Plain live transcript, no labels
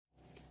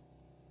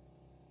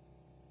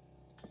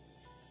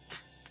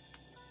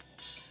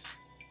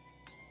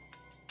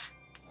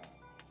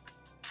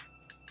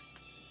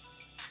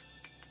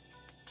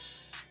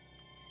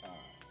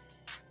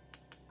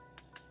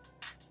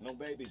no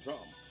baby drama.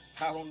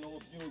 I don't know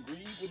if you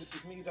agree with it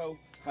with me though.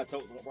 I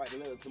told them write a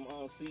letter to my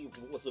auntie,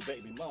 what's a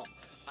baby mama?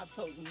 I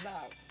told them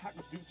nah, how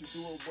can future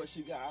do it what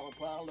she got a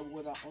problem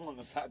with her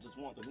honors? I just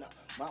want to know.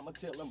 Mama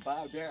tell them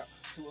bow down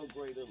to a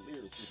greater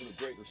lyricist and a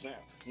greater sound.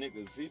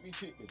 Niggas, it be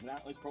tripping, now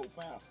it's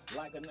profound.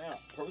 Like a noun,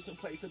 person,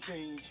 place, of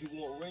things.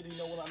 You already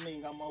know what I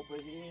mean. I'm over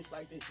here, it's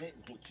like the hit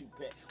what you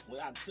pack. When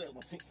I'm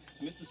 17,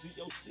 Mr.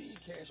 COC,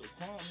 cash or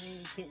crumb,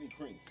 mean plenty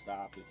cream.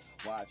 Stop it,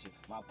 watching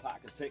my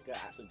pockets take her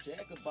out the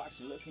jacket box.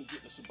 You looking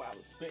get the Shabbat,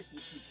 especially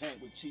if you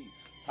came with cheese.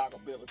 Taco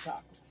Bell or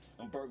taco,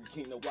 and Burger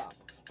King no Whopper.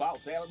 If I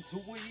was Adam to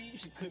weed,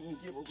 she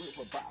couldn't give a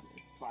rip about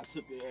me. If I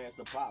took her ass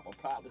to pop,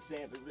 probably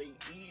Saturday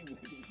evening,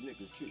 these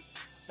niggas trip.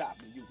 Stop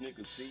me, you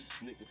niggas see,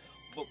 nigga.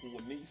 Fucking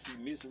with me, see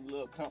misery,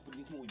 love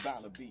company, who we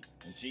bound to be.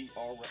 And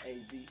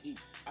G-R-A-V-E,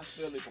 I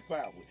feel it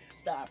profoundly.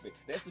 Stop it,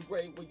 that's the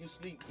grave where you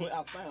sleep when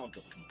I found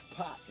her.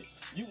 Pocket,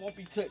 you won't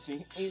be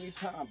touching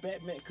anytime.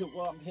 Batman could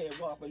rob head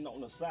robbing on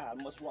the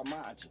side. Must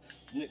remind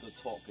you,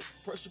 niggas talking.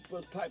 Pressure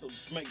bust pipe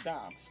make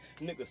diamonds.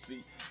 Niggas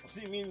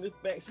see me in the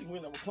backseat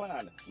when I'm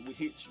reclining. We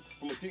hit you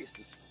from a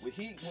distance. With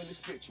heat when it's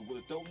picture.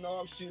 With a dope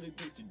knob, shit it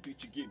did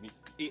you get me?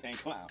 It ain't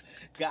clown.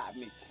 Got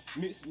me,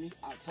 miss me,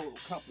 I told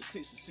her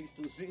competition cease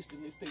to exist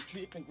and stay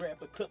tripping, grab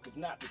the cup if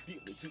not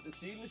defeat me. To the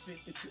ceiling,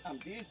 I'm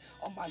this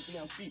on my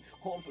damn feet.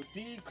 Call for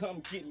Steve,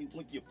 come get me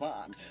when you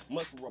find me.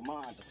 Must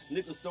remind them,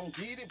 niggas don't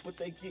get it, but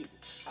they get it.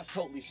 I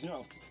told these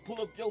youngsters,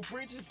 pull up your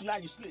bridges, now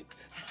you slip.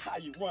 How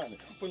you running?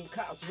 From the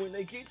cops when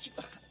they get you,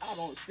 I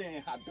don't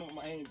understand how dumb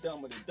I ain't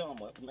dumber than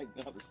dumber. Make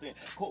me understand.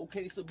 Cold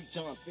case will be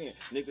John Finn.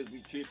 Niggas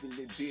be tripping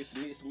and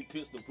dismiss me,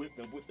 pistol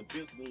whipping with the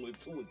pistol with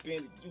two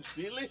bandit. You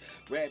silly?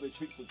 Rabbit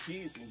treat for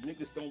kids and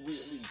niggas don't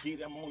really get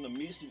it. I'm on a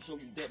mission, show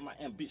you that my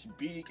ambition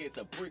big as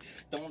a brick.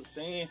 Don't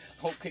understand?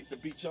 Whole case to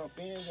beat John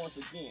Finn once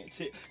again.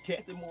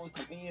 Captain Morris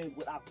come in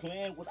without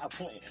plan, without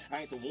plan.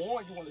 I ain't the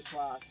one you want to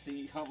try.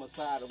 See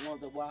homicide and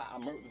wonder why I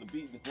murdered the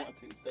beat and want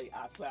to stay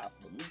outside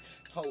for me.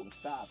 Told him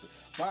stop it.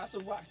 Find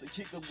some rocks to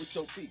kick up with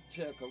your feet.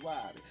 Check a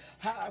ride it.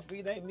 High if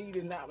it ain't me,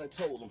 then I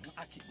told him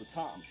I keep a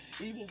time.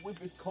 Even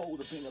if it's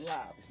cold, I've been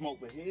alive. I'm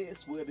over here,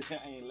 swear that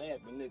I ain't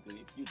laughing, nigga.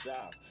 If you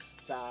die,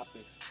 stop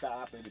it,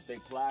 stop it. If they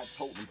fly,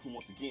 told them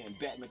once again,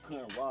 Batman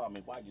couldn't rob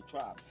me. Why you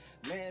try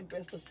me? Man,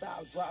 best to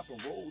stop dropping.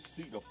 Roll,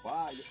 see the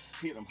fire,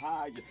 hit them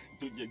higher.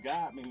 Do you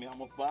got me, man?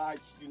 I'm a fire.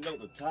 You know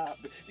the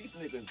topic. These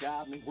niggas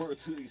got me. Word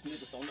to these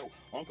niggas don't know.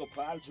 Uncle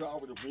Prodigy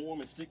already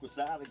warm and secret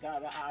side. I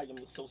got an eye. I'm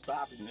so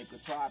stop it.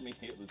 Nigga try me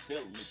here to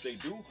tell them if they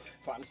do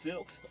find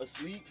themselves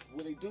asleep.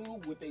 What they do,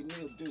 what they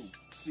will do.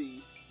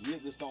 See,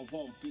 niggas don't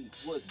want beef.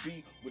 What's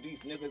beef? But these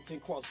niggas can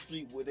cross the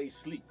street where they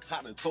sleep.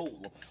 I done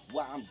told them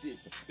why I'm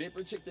different. They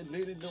protect the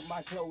linen of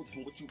my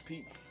clothing. What you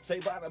peep? Say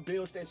by the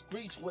bills that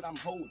screech what I'm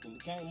holding.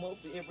 It came up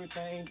for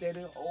everything that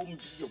it owe me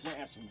be a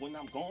ransom. When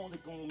I'm gone, they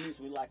gon' miss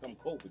me like I'm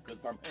Kobe,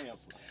 cause I'm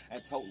handsome.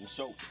 And told them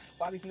show.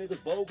 Why these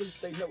niggas bogus?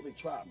 They know they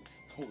try me.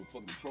 Who the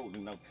fuck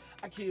trolling them?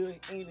 I kill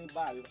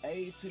anybody.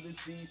 A to the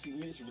C, see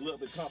misery, love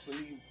the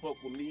company, fuck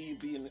with me,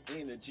 being the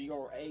energy,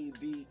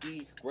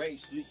 G-R-A-V-E, grave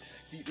sleep.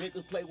 These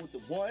niggas play with the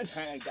one,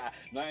 I ain't got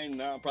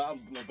 99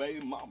 problems with no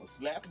baby mama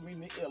slapping me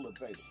in the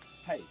elevator.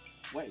 Hey,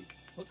 wait.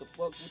 What the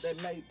fuck would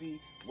that may be?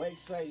 Wait,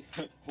 say,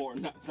 or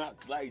not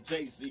like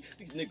Jay-Z.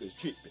 These niggas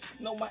tripping.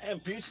 Know my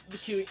ambition to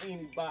kill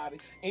anybody,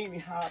 any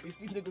hobbies.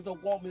 These niggas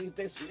don't want me,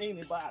 that's for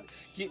anybody.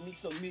 Get me,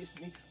 so miss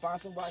me.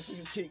 Find some right for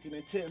you kicking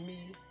and tell me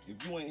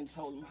if you ain't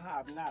told them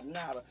how, not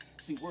nada.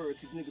 See,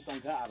 words, these niggas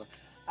don't gotta.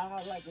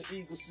 I like an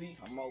eagle, see,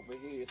 I'm over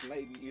here,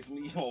 maybe it's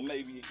me, or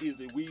maybe is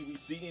it we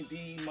see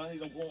indeed, money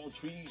don't grow on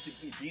trees,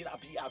 if it did, I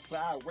be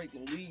outside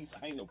raking leaves,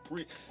 I ain't a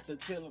prick to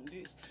tell them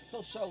this,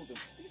 so show them,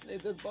 these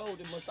niggas bold,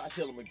 and must I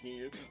tell them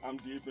again, I'm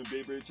different,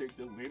 baby, check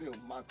the lid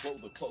of my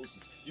clothes, the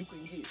closest you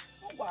can get,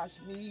 don't watch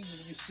me,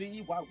 when you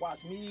see, why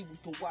watch me, we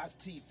can watch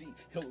TV,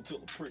 hell to the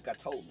prick, I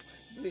told them,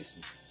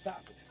 listen,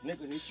 stop it,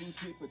 niggas, it's you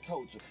tripping,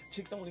 told you,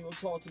 chick don't even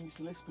talk to me,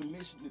 so let's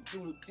permission to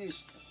do the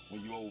dish,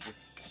 when you over,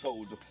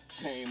 sold them,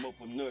 came up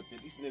for nothing.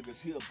 These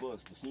niggas here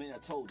busters. Man, I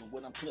told them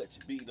what I'm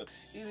clutching. Beat up.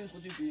 It is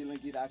what you feeling.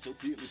 Get out your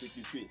feelings if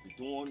you tripping.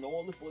 Doing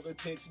all it for the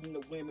attention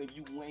of the women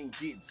you ain't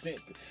getting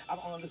simping. I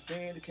don't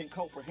understand it, can't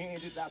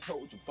comprehend it. I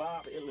told you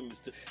 5 elements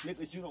to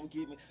niggas you don't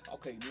give me.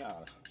 Okay,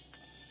 nah.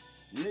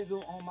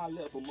 Nigga on my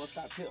level, must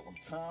I tell them?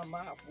 Time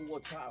out for a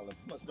Tyler,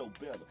 must know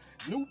better.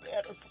 Knew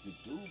better, you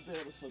do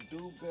better, so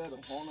do better.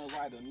 Wanna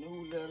write a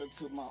new letter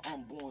to my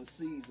unborn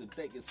seeds if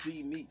they can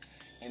see me.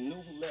 And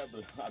new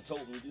leather, I told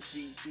them you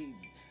see easy.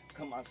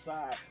 Come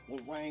outside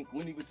when rain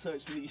wouldn't even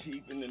touch me,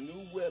 even the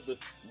new weather.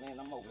 Man,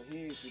 I'm over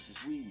here seeking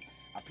weed.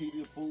 I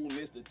pity the fool,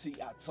 Mr. T,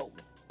 I told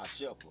him, I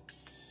shuffle.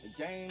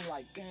 A game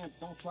like damn,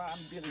 don't try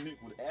and get a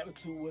nigga with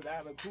attitude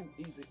without a crew.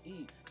 Easy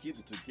E, get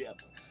it together.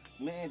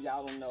 Man,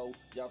 y'all don't know,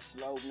 y'all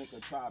slow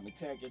nigga try me.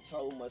 Tag your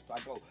toe, must I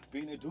go?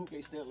 Being a Duke,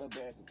 still a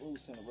back of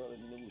Bruce and a brother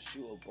new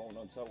shoe up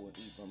on toe and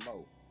even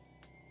more.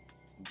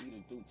 Beat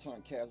a dude,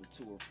 turn casual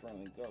to a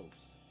friendly ghost.